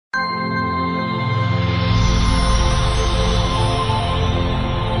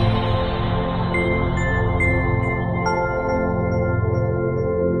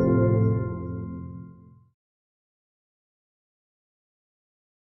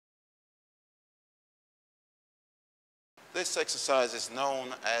This exercise is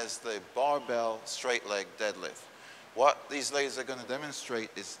known as the barbell straight leg deadlift. What these ladies are going to demonstrate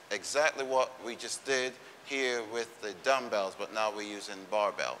is exactly what we just did here with the dumbbells, but now we're using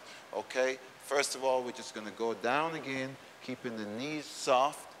barbell. Okay? First of all, we're just going to go down again, keeping the knees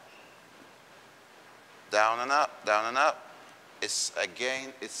soft. Down and up, down and up. It's a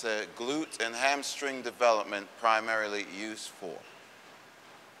glute and hamstring development primarily used for.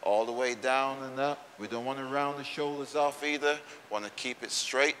 All the way down and up. We don't want to round the shoulders off either. Want to keep it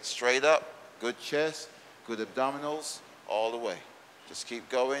straight, straight up. Good chest, good abdominals, all the way. Just keep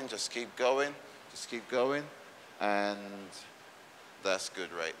going, just keep going, just keep going. And that's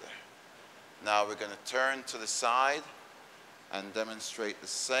good right there. Now we're going to turn to the side and demonstrate the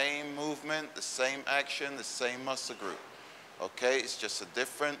same movement, the same action, the same muscle group. Okay, it's just a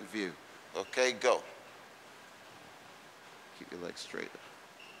different view. Okay, go. Keep your legs straight.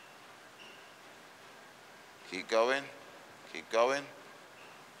 Keep going, keep going.